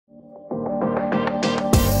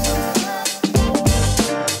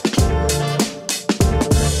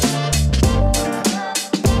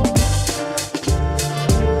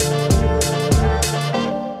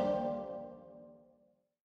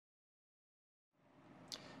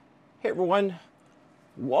Hey everyone,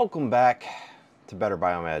 welcome back to Better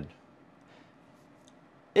Biomed.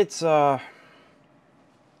 It's almost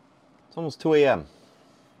 2 a.m.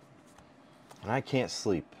 and I can't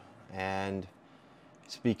sleep, and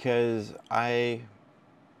it's because I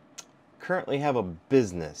currently have a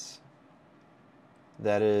business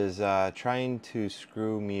that is trying to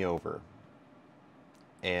screw me over,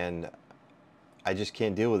 and I just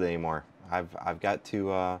can't deal with it anymore. I've got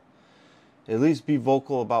to at least be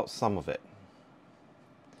vocal about some of it.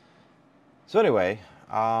 So anyway,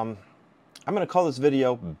 I'm going to call this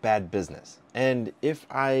video Bad Business. And if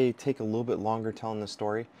I take a little bit longer telling the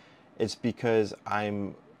story, it's because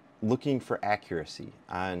I'm looking for accuracy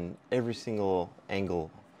on every single angle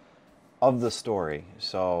of the story.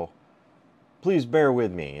 So please bear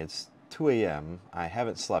with me. It's 2 a.m. I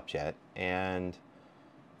haven't slept yet. And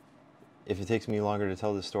if it takes me longer to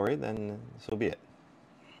tell this story, then so be it.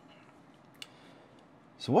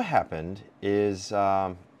 So what happened is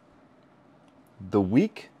the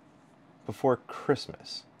week before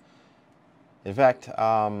Christmas. In fact,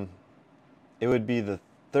 it would be the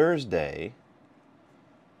Thursday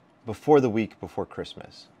before the week before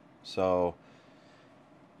Christmas. So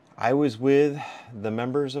I was with the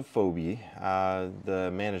members of Phoebe,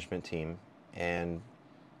 the management team, and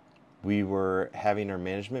we were having our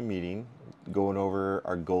management meeting, going over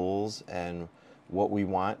our goals and what we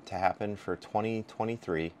want to happen for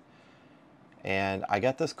 2023. And I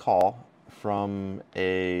got this call from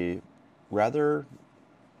a rather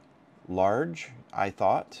large, I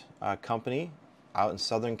thought, company out in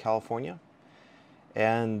Southern California.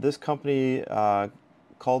 And this company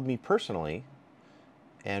called me personally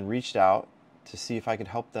and reached out to see if I could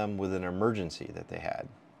help them with an emergency that they had.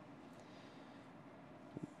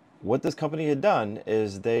 What this company had done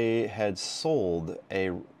is they had sold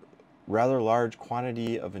a rather large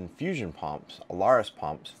quantity of infusion pumps, Alaris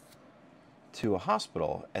pumps, to a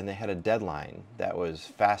hospital, and they had a deadline that was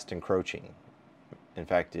fast encroaching. In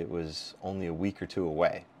fact, it was only a week or two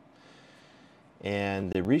away.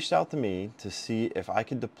 And they reached out to me to see if I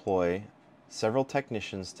could deploy several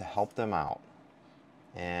technicians to help them out.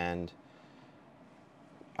 And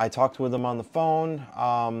I talked with them on the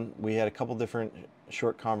phone. We had a couple different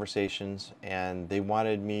short conversations, and they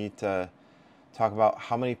wanted me to talk about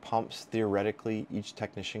how many pumps theoretically each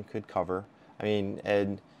technician could cover. I mean,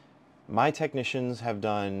 and my technicians have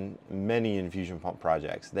done many infusion pump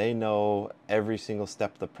projects. They know every single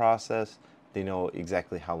step of the process. They know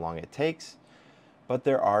exactly how long it takes. But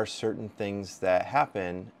there are certain things that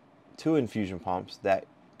happen to infusion pumps that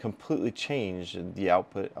completely change the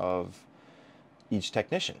output of each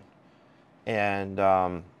technician. And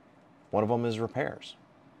one of them is repairs.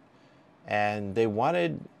 And they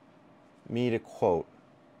wanted me to quote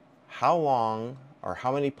how long or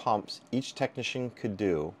how many pumps each technician could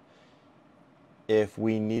do if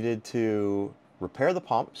we needed to repair the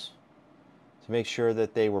pumps to make sure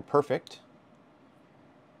that they were perfect,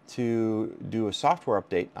 to do a software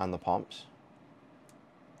update on the pumps,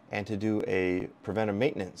 and to do a preventive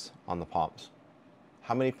maintenance on the pumps.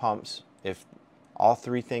 How many pumps, if all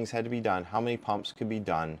three things had to be done, how many pumps could be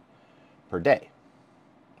done per day,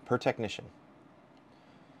 per technician?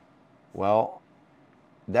 Well,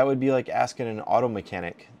 that would be like asking an auto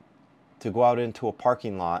mechanic to go out into a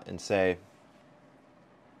parking lot and say,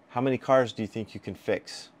 how many cars do you think you can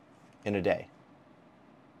fix in a day?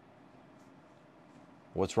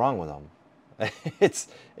 What's wrong with them?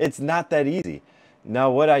 It's not that easy.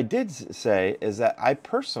 Now, what I did say is that I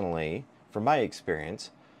personally, from my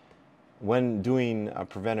experience, when doing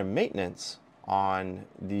preventive maintenance on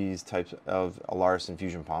these types of Alaris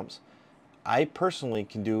infusion pumps, I personally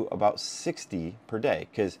can do about 60 per day,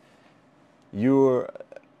 because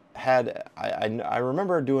I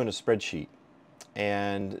remember doing a spreadsheet,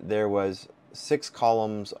 and there was 6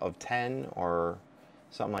 columns of 10 or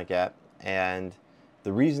something like that, and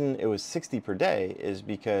the reason it was 60 per day is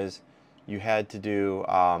because you had to do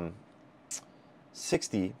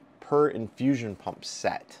 60 per infusion pump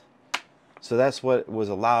set. So that's what was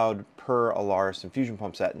allowed per Alaris infusion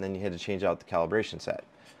pump set, and then you had to change out the calibration set.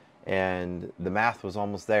 And the math was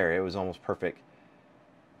almost there. It was almost perfect.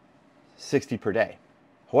 60 per day.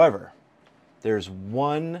 However, there's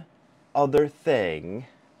one other thing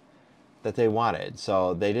that they wanted.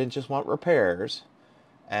 So they didn't just want repairs,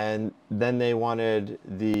 and then they wanted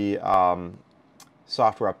the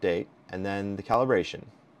software update and then the calibration.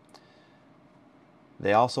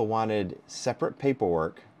 They also wanted separate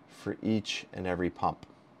paperwork for each and every pump,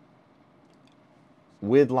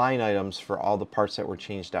 with line items for all the parts that were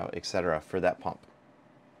changed out, etc., for that pump.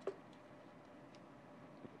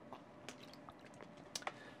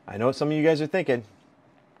 I know what some of you guys are thinking.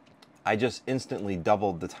 I just instantly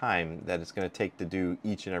doubled the time that it's going to take to do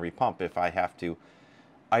each and every pump if I have to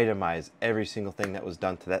itemize every single thing that was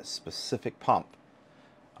done to that specific pump.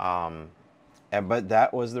 But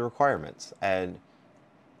that was the requirements. And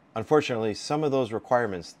unfortunately, some of those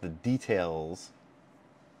requirements, the details,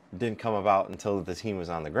 didn't come about until the team was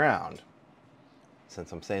on the ground.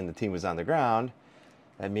 Since I'm saying the team was on the ground,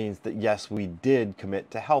 that means that yes, we did commit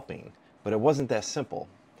to helping, but it wasn't that simple.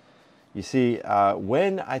 You see,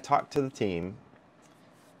 when I talked to the team,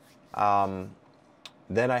 then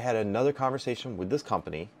I had another conversation with this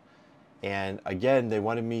company, and again, they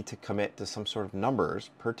wanted me to commit to some sort of numbers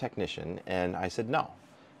per technician, and I said no.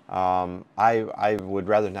 I would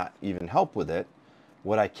rather not even help with it.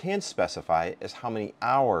 What I can specify is how many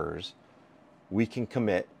hours we can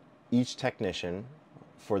commit each technician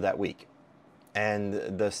for that week. And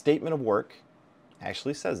the statement of work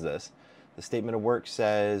actually says this. The statement of work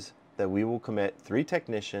says that we will commit 3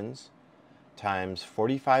 technicians times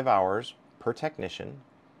 45 hours per technician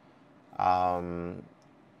over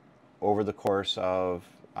the course of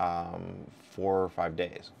 4 or 5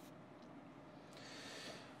 days.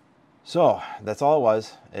 So that's all it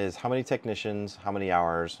was, is how many technicians, how many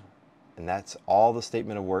hours, and that's all the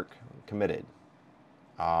statement of work committed.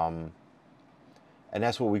 And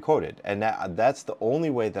that's what we quoted. And that's the only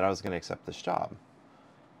way that I was going to accept this job.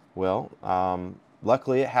 Well,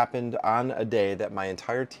 luckily it happened on a day that my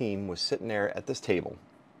entire team was sitting there at this table.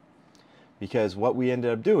 Because what we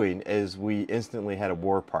ended up doing is we instantly had a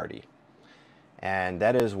war party. And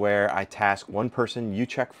that is where I task one person, you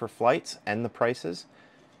check for flights and the prices.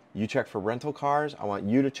 You check for rental cars. I want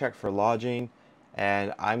you to check for lodging.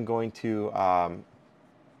 And I'm going to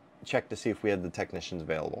check to see if we had the technicians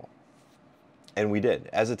available. And we did.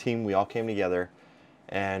 As a team, we all came together.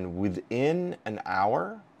 And within an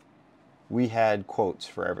hour, we had quotes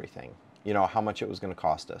for everything. You know, how much it was going to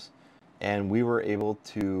cost us. And we were able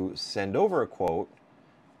to send over a quote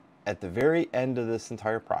at the very end of this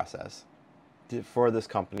entire process for this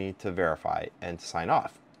company to verify and to sign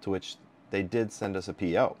off, to which they did send us a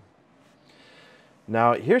PO.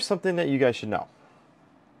 Now, here's something that you guys should know,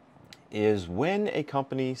 is when a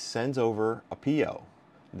company sends over a PO,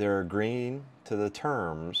 they're agreeing to the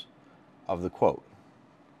terms of the quote.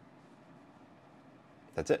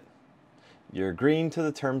 That's it. You're agreeing to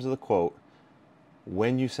the terms of the quote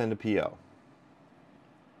when you send a PO.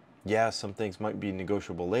 Yeah, some things might be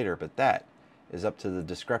negotiable later, but that is up to the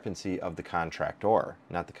discrepancy of the contractor,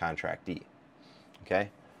 not the contractee. Okay?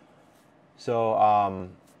 So,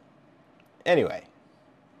 anyway,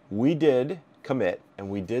 we did commit and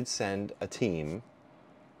we did send a team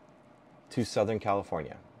to Southern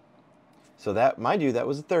California. So that, mind you, that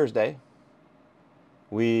was a Thursday.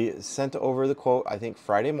 We sent over the quote, I think,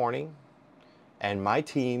 Friday morning, and my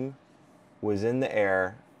team was in the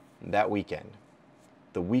air that weekend,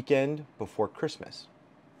 the weekend before Christmas.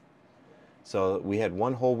 So we had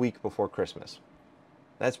one whole week before Christmas.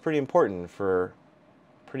 That's pretty important for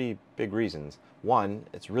pretty big reasons. One,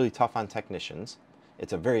 it's really tough on technicians.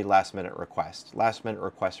 It's a very last-minute request. Last-minute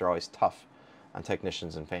requests are always tough on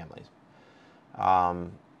technicians and families.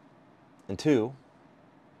 And two,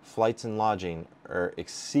 flights and lodging are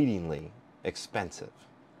exceedingly expensive.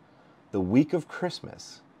 The week of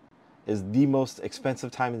Christmas is the most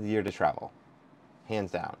expensive time of the year to travel,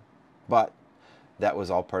 hands down. But that was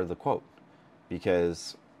all part of the quote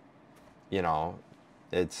because, you know,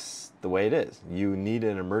 it's the way it is. You need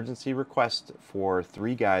an emergency request for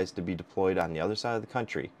 3 guys to be deployed on the other side of the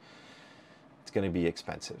country. It's going to be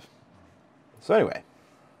expensive. So anyway,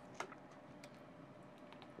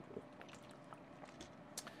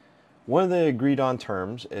 one of the agreed on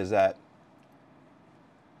terms is that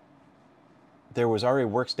there was already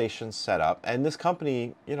workstations set up, and this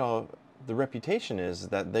company, you know, the reputation is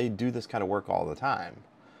that they do this kind of work all the time.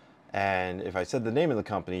 And if I said the name of the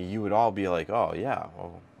company, you would all be like, oh yeah,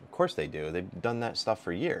 well, of course they do. They've done that stuff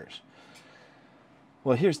for years.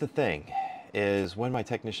 Well, here's the thing, is when my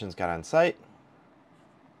technicians got on site,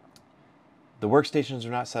 the workstations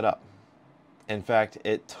are not set up. In fact,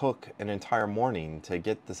 it took an entire morning to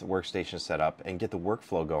get this workstation set up and get the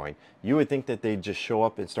workflow going. You would think that they'd just show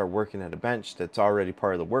up and start working at a bench that's already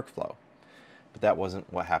part of the workflow. But that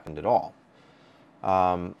wasn't what happened at all.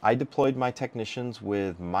 I deployed my technicians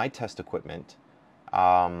with my test equipment,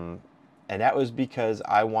 and that was because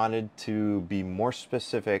I wanted to be more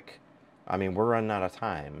specific. I mean, we're running out of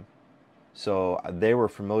time. So they were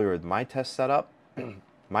familiar with my test setup,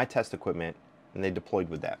 my test equipment, and they deployed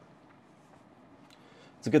with that.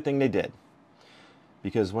 It's a good thing they did,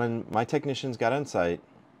 because when my technicians got on site,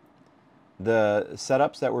 the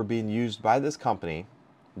setups that were being used by this company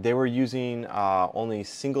they were using only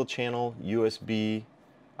single channel USB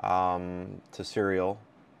to serial.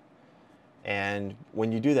 And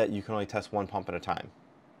when you do that, you can only test one pump at a time.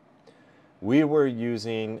 We were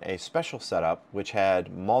using a special setup which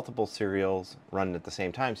had multiple serials running at the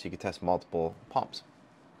same time, so you could test multiple pumps.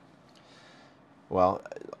 Well,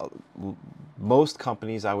 most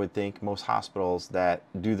companies, I would think, most hospitals that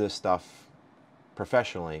do this stuff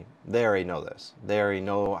professionally, they already know this. They already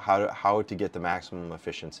know how to get the maximum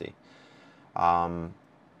efficiency. Come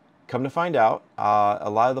to find out, a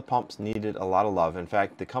lot of the pumps needed a lot of love. In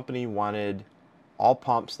fact, the company wanted all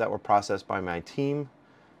pumps that were processed by my team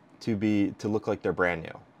to look like they're brand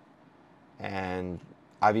new. And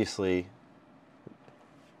obviously,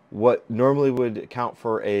 what normally would count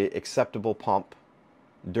for a acceptable pump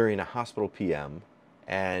during a hospital PM,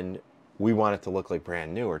 and we want it to look like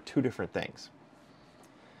brand new, are two different things.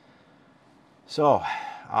 So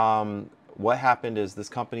what happened is this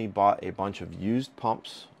company bought a bunch of used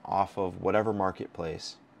pumps off of whatever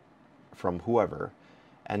marketplace from whoever,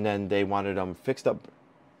 and then they wanted them fixed up,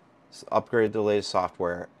 upgraded the latest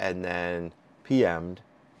software, and then PM'd,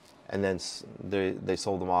 and then they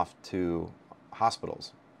sold them off to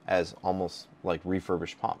hospitals as almost like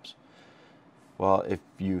refurbished pumps. Well, if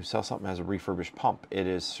you sell something as a refurbished pump, it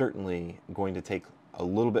is certainly going to take a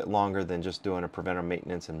little bit longer than just doing a preventive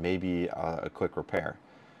maintenance and maybe a quick repair.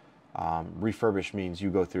 Refurbished means you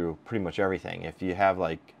go through pretty much everything. If you have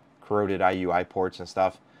like corroded IUI ports and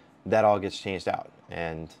stuff, that all gets changed out.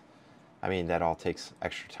 And I mean, that all takes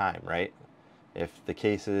extra time, right? If the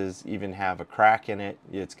cases even have a crack in it,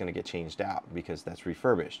 it's going to get changed out because that's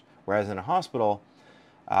refurbished. Whereas in a hospital,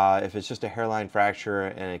 if it's just a hairline fracture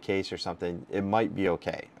in a case or something, it might be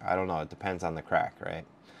okay. I don't know. It depends on the crack, right?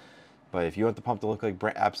 But if you want the pump to look like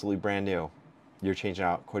absolutely brand new, you're changing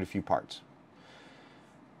out quite a few parts.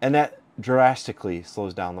 And that drastically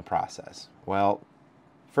slows down the process. Well,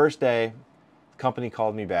 first day, the company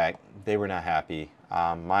called me back. They were not happy.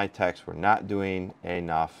 My techs were not doing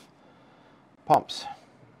enough pumps.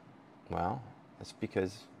 Well, that's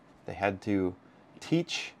because they had to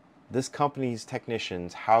teach this company's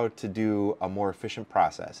technicians how to do a more efficient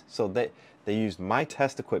process. So they used my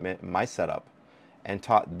test equipment, my setup, and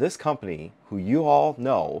taught this company, who you all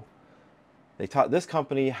know, they taught this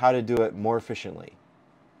company how to do it more efficiently.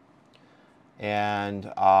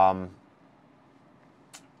 And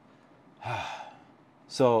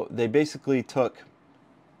so they basically took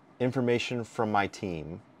information from my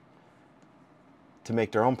team to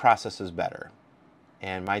make their own processes better.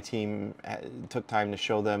 And my team took time to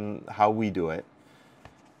show them how we do it.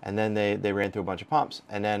 And then they ran through a bunch of pumps.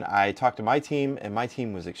 And then I talked to my team, and my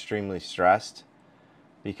team was extremely stressed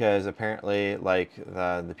because apparently, like,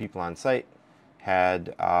 the people on site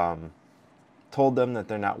had told them that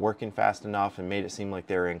they're not working fast enough and made it seem like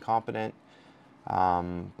they were incompetent.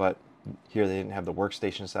 But here they didn't have the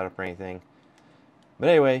workstation set up or anything. But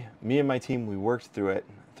anyway, me and my team, we worked through it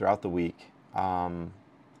throughout the week.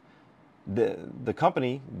 The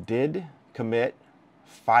company did commit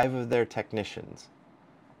 5 of their technicians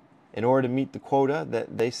in order to meet the quota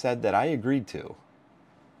that they said that I agreed to,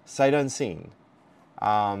 sight unseen.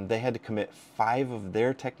 They had to commit 5 of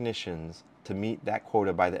their technicians to meet that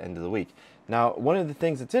quota by the end of the week. Now, one of the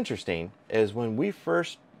things that's interesting is when we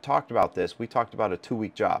first talked about this, we talked about a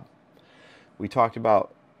 2-week job. We talked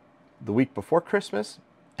about the week before Christmas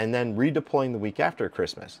and then redeploying the week after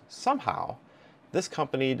Christmas. Somehow, this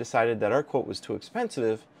company decided that our quote was too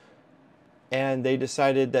expensive, and they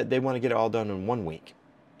decided that they want to get it all done in 1 week.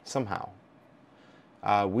 Somehow.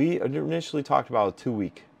 We initially talked about a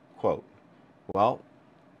 2-week quote. Well,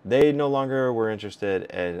 they no longer were interested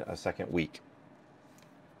in a second week.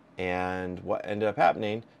 And what ended up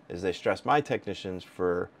happening is they stressed my technicians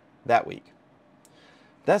for that week.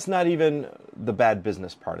 That's not even the bad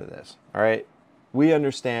business part of this, all right? We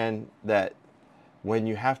understand that when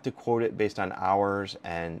you have to quote it based on hours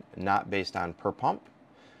and not based on per pump,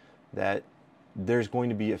 that there's going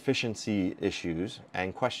to be efficiency issues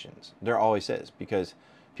and questions. There always is, because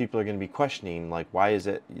people are going to be questioning, like, why is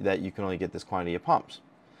it that you can only get this quantity of pumps?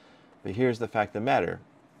 But here's the fact of the matter.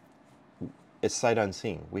 It's sight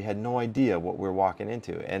unseen. We had no idea what we're walking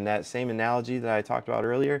into. And that same analogy that I talked about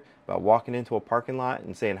earlier, about walking into a parking lot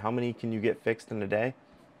and saying, how many can you get fixed in a day?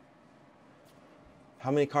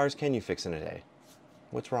 How many cars can you fix in a day?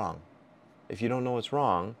 What's wrong? If you don't know what's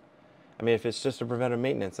wrong, I mean, if it's just a preventive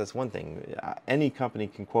maintenance, that's one thing. Any company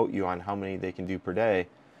can quote you on how many they can do per day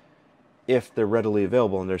if they're readily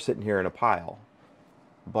available and they're sitting here in a pile.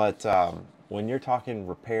 But when you're talking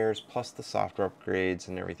repairs plus the software upgrades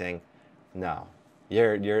and everything, no.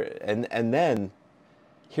 And then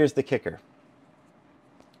here's the kicker.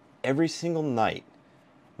 every single night,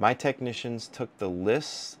 my technicians took the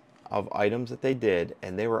lists of items that they did,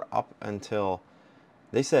 and they were up until,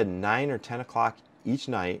 they said 9 or 10 o'clock each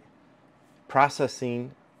night,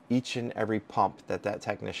 processing each and every pump that that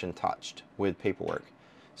technician touched with paperwork.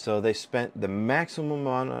 So they spent the maximum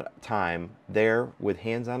amount of time there with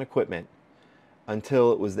hands-on equipment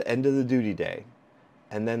until it was the end of the duty day.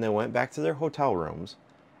 And then they went back to their hotel rooms,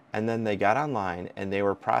 and then they got online and they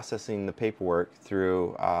were processing the paperwork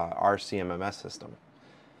through our CMMS system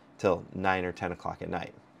till 9 or 10 o'clock at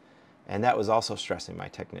night. And that was also stressing my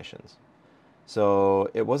technicians.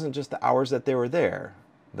 So it wasn't just the hours that they were there,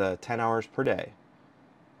 the 10 hours per day.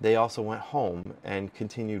 They also went home and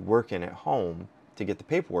continued working at home to get the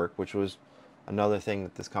paperwork, which was another thing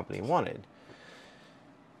that this company wanted.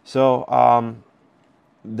 So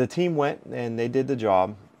the team went and they did the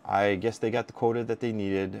job. I guess they got the quota that they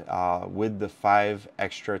needed with the 5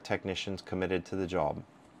 extra technicians committed to the job.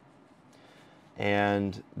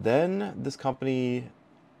 And then this company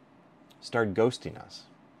started ghosting us.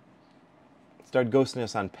 Started ghosting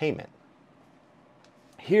us on payment.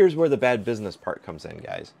 Here's where the bad business part comes in,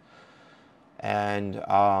 guys. And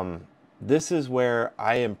this is where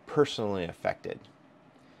I am personally affected.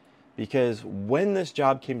 Because when this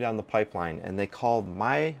job came down the pipeline and they called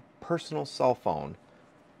my personal cell phone,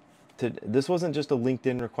 this wasn't just a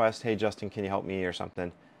LinkedIn request, hey Justin, can you help me or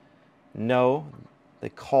something. No, they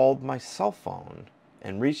called my cell phone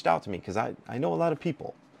and reached out to me because I know a lot of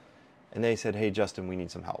people. And they said, hey Justin, we need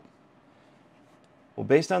some help. Well,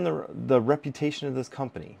 based on the reputation of this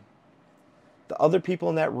company, the other people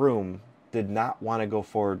in that room did not want to go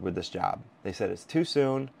forward with this job. They said it's too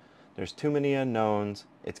soon, there's too many unknowns,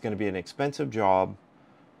 it's going to be an expensive job,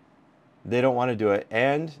 they don't want to do it,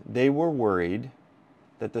 and they were worried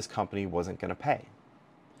that this company wasn't going to pay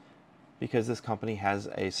because this company has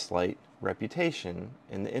a slight reputation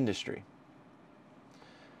in the industry.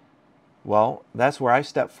 Well, that's where I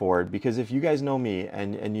step forward, because if you guys know me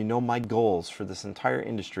and you know my goals for this entire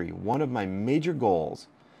industry, one of my major goals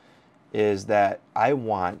is that I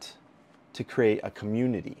want to create a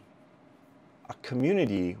community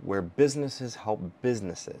where businesses help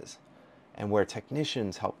businesses and where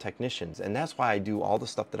technicians help technicians. And that's why I do all the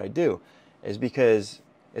stuff that I do, is because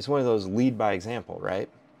it's one of those lead by example, right?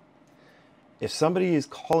 If somebody is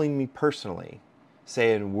calling me personally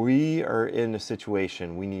saying we are in a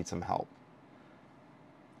situation, we need some help,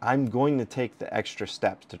 I'm going to take the extra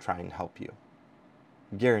steps to try and help you.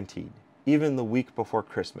 Guaranteed. Even the week before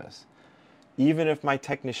Christmas. Even if my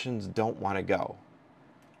technicians don't want to go,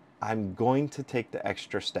 I'm going to take the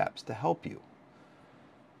extra steps to help you.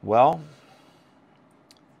 Well,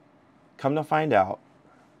 come to find out,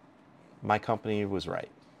 my company was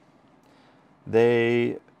right.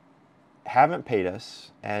 They haven't paid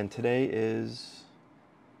us, and today is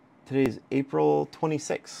April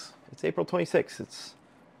 26th. It's April 26th. It's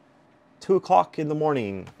 2 o'clock in the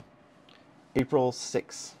morning, April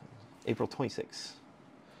 6th, April 26th.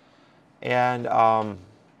 And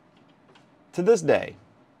to this day,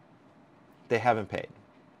 they haven't paid.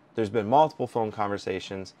 There's been multiple phone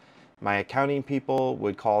conversations. My accounting people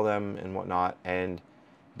would call them and whatnot, and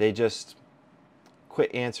they just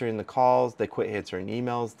quit answering the calls. They quit answering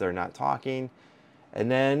emails. They're not talking. And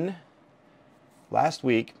then last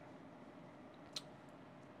week,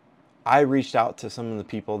 I reached out to some of the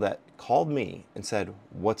people that called me and said,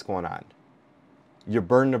 what's going on? You're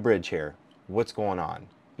burning a bridge here. What's going on?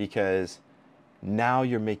 Because now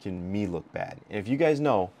you're making me look bad. And if you guys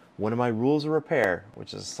know, one of my rules of repair,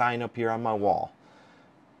 which is a sign up here on my wall,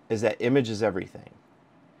 is that image is everything.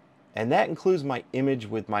 And that includes my image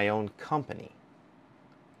with my own company.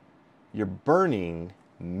 You're burning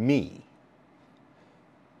me.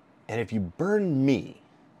 And if you burn me,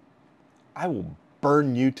 I will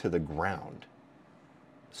burn you to the ground.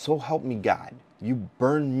 So help me God, you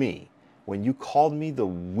burned me when you called me the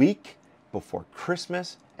week before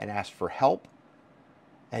Christmas and asked for help,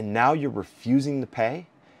 and now you're refusing to pay.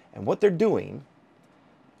 And what they're doing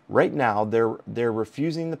right now, they're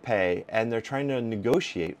refusing to pay, and they're trying to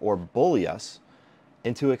negotiate or bully us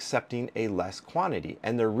into accepting a less quantity.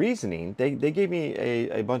 And their reasoning, they gave me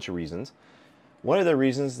a bunch of reasons. One of the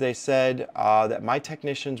reasons, they said that my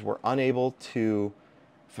technicians were unable to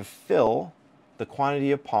fulfill the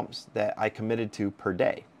quantity of pumps that I committed to per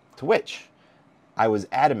day, to which I was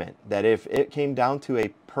adamant that if it came down to a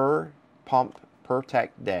per pump per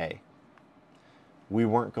tech day, we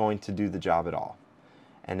weren't going to do the job at all.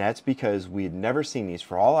 And that's because we had never seen these.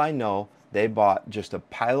 For all I know, they bought just a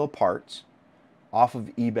pile of parts off of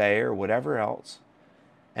eBay or whatever else,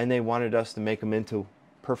 and they wanted us to make them into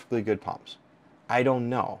perfectly good pumps. I don't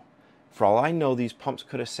know. For all I know, these pumps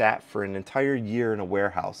could have sat for an entire year in a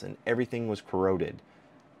warehouse and everything was corroded.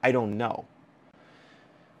 I don't know.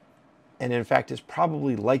 And in fact, it's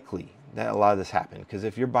probably likely that a lot of this happened, because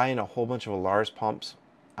if you're buying a whole bunch of Alaris pumps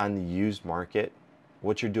on the used market,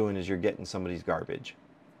 what you're doing is you're getting somebody's garbage.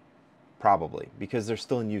 Probably, because they're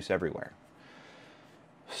still in use everywhere.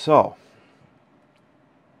 So,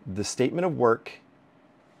 the statement of work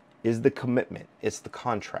is the commitment. It's the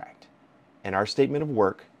contract. And our statement of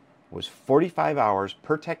work was 45 hours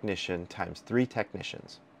per technician times 3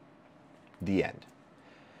 technicians. The end.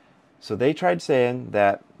 So they tried saying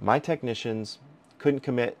that my technicians couldn't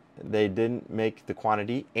commit, they didn't make the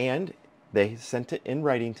quantity, and they sent it in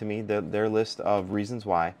writing to me, their list of reasons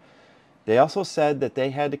why. They also said that they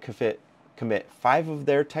had to commit 5 of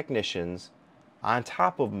their technicians on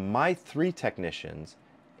top of my 3 technicians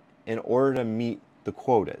in order to meet the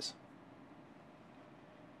quotas.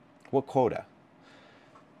 What quota?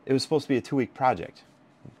 It was supposed to be a 2-week project.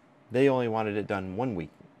 They only wanted it done 1 week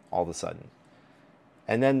all of a sudden.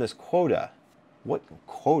 And then this quota, what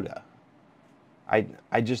quota?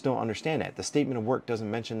 I just don't understand that. The statement of work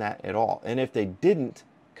doesn't mention that at all. And if they didn't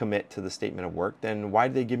commit to the statement of work, then why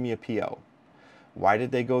did they give me a PO? Why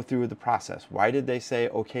did they go through the process? Why did they say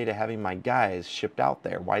okay to having my guys shipped out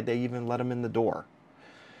there? Why did they even let them in the door?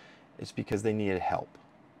 It's because they needed help.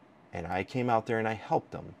 And I came out there and I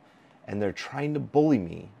helped them. And they're trying to bully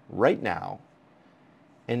me right now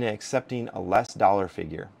into accepting a less dollar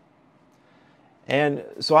figure. And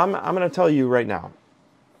so I'm going to tell you right now,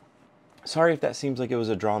 sorry if that seems like it was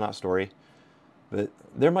a drawn out story, but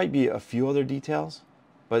there might be a few other details.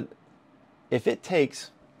 But if it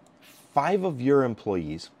takes 5 of your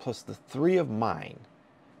employees plus the 3 of mine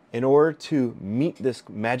in order to meet this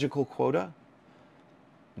magical quota,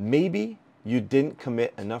 maybe you didn't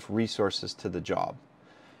commit enough resources to the job.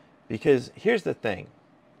 Because here's the thing,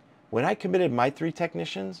 when I committed my 3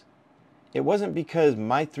 technicians, it wasn't because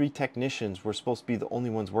my 3 technicians were supposed to be the only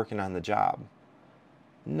ones working on the job.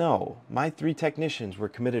 No, my 3 technicians were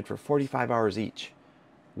committed for 45 hours each.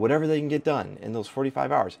 Whatever they can get done in those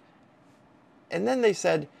 45 hours. And then they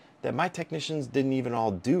said that my technicians didn't even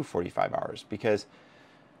all do 45 hours because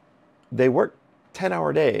they worked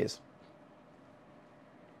 10-hour days.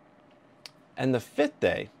 And the 5th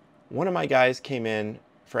day, one of my guys came in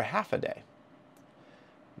for half a day.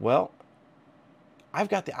 Well, I've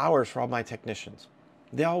got the hours for all my technicians.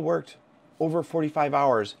 They all worked over 45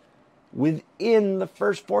 hours within the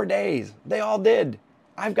first 4 days. They all did.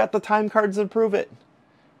 I've got the time cards that prove it.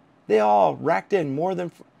 They all racked in more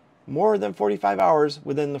than 45 hours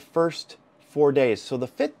within the first 4 days. So the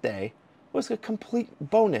 5th day was a complete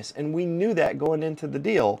bonus. And we knew that going into the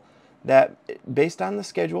deal, that based on the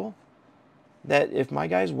schedule, that if my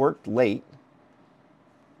guys worked late,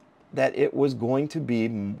 that it was going to be,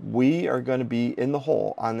 we are going to be in the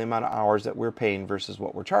hole on the amount of hours that we're paying versus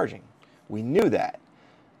what we're charging. We knew that.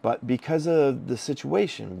 But because of the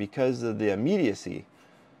situation, because of the immediacy,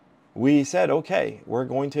 we said, okay, we're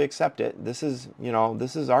going to accept it. This is,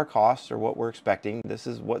 this is our cost or what we're expecting. This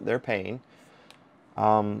is what they're paying.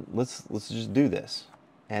 Let's just do this.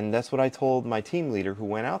 And that's what I told my team leader who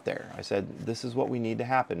went out there. I said, this is what we need to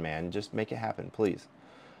happen, man. Just make it happen, please.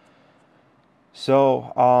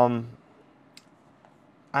 So, on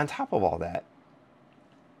top of all that,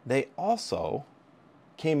 they also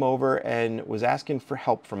came over and was asking for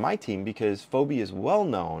help from my team because Phobie is well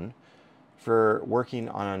known for working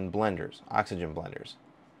on blenders, oxygen blenders.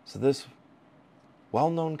 So this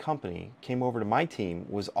well-known company came over to my team,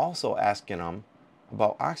 was also asking them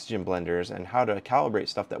about oxygen blenders and how to calibrate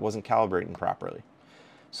stuff that wasn't calibrating properly.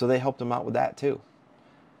 So they helped them out with that too.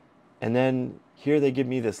 And then here they give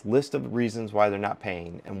me this list of reasons why they're not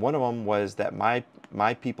paying. And one of them was that my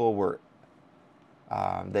people were,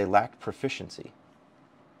 they lacked proficiency.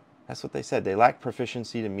 That's what they said. They lacked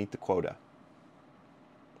proficiency to meet the quota.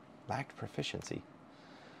 Lacked proficiency.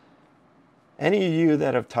 Any of you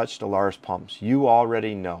that have touched Alaris pumps, you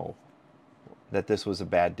already know that this was a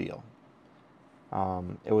bad deal.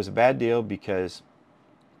 It was a bad deal because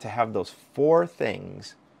to have those 4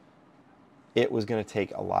 things, it was going to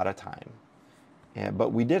take a lot of time.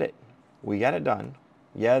 But we did it. We got it done.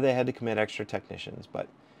 Yeah, they had to commit extra technicians, but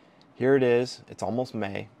here it is. It's almost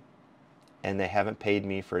May, and they haven't paid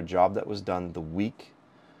me for a job that was done the week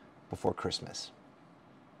before Christmas.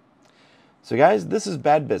 So guys, this is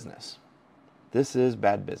bad business. This is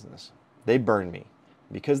bad business. They burned me.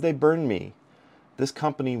 Because they burned me, this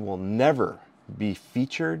company will never be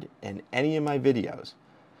featured in any of my videos.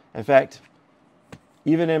 In fact,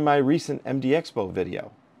 even in my recent MD Expo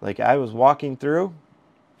video, like I was walking through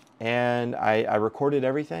and I recorded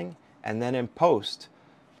everything, and then in post,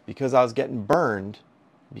 because I was getting burned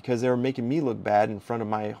because they were making me look bad in front of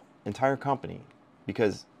my entire company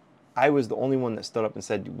because I was the only one that stood up and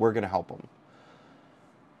said, we're going to help them.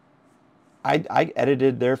 I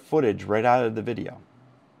edited their footage right out of the video.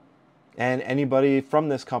 And anybody from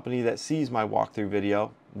this company that sees my walkthrough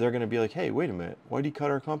video, they're going to be like, hey, wait a minute, why'd you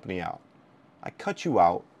cut our company out? I cut you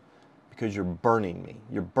out because you're burning me.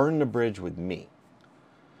 You're burning the bridge with me.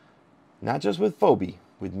 Not just with Phoebe,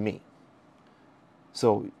 with me.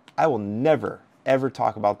 So I will never, ever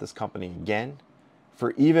talk about this company again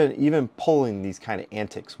for even pulling these kind of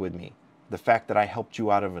antics with me. The fact that I helped you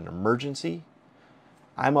out of an emergency.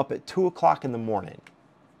 I'm up at 2 o'clock in the morning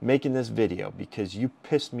making this video because you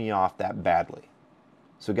pissed me off that badly.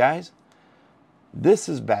 So guys, this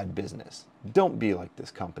is bad business. Don't be like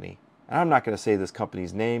this company. And I'm not going to say this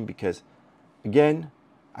company's name because, again,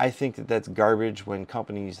 I think that that's garbage when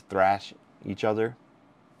companies thrash each other.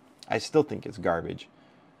 I still think it's garbage,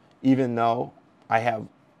 even though I have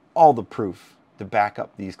all the proof to back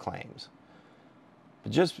up these claims.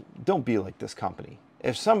 But just don't be like this company.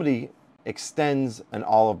 If somebody extends an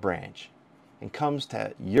olive branch and comes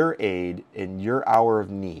to your aid in your hour of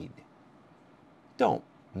need, don't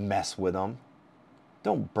mess with them.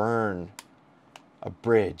 Don't burn a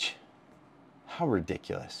bridge. How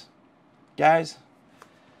ridiculous. Guys,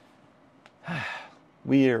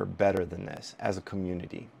 we are better than this as a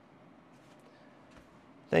community.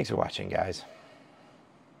 Thanks for watching, guys.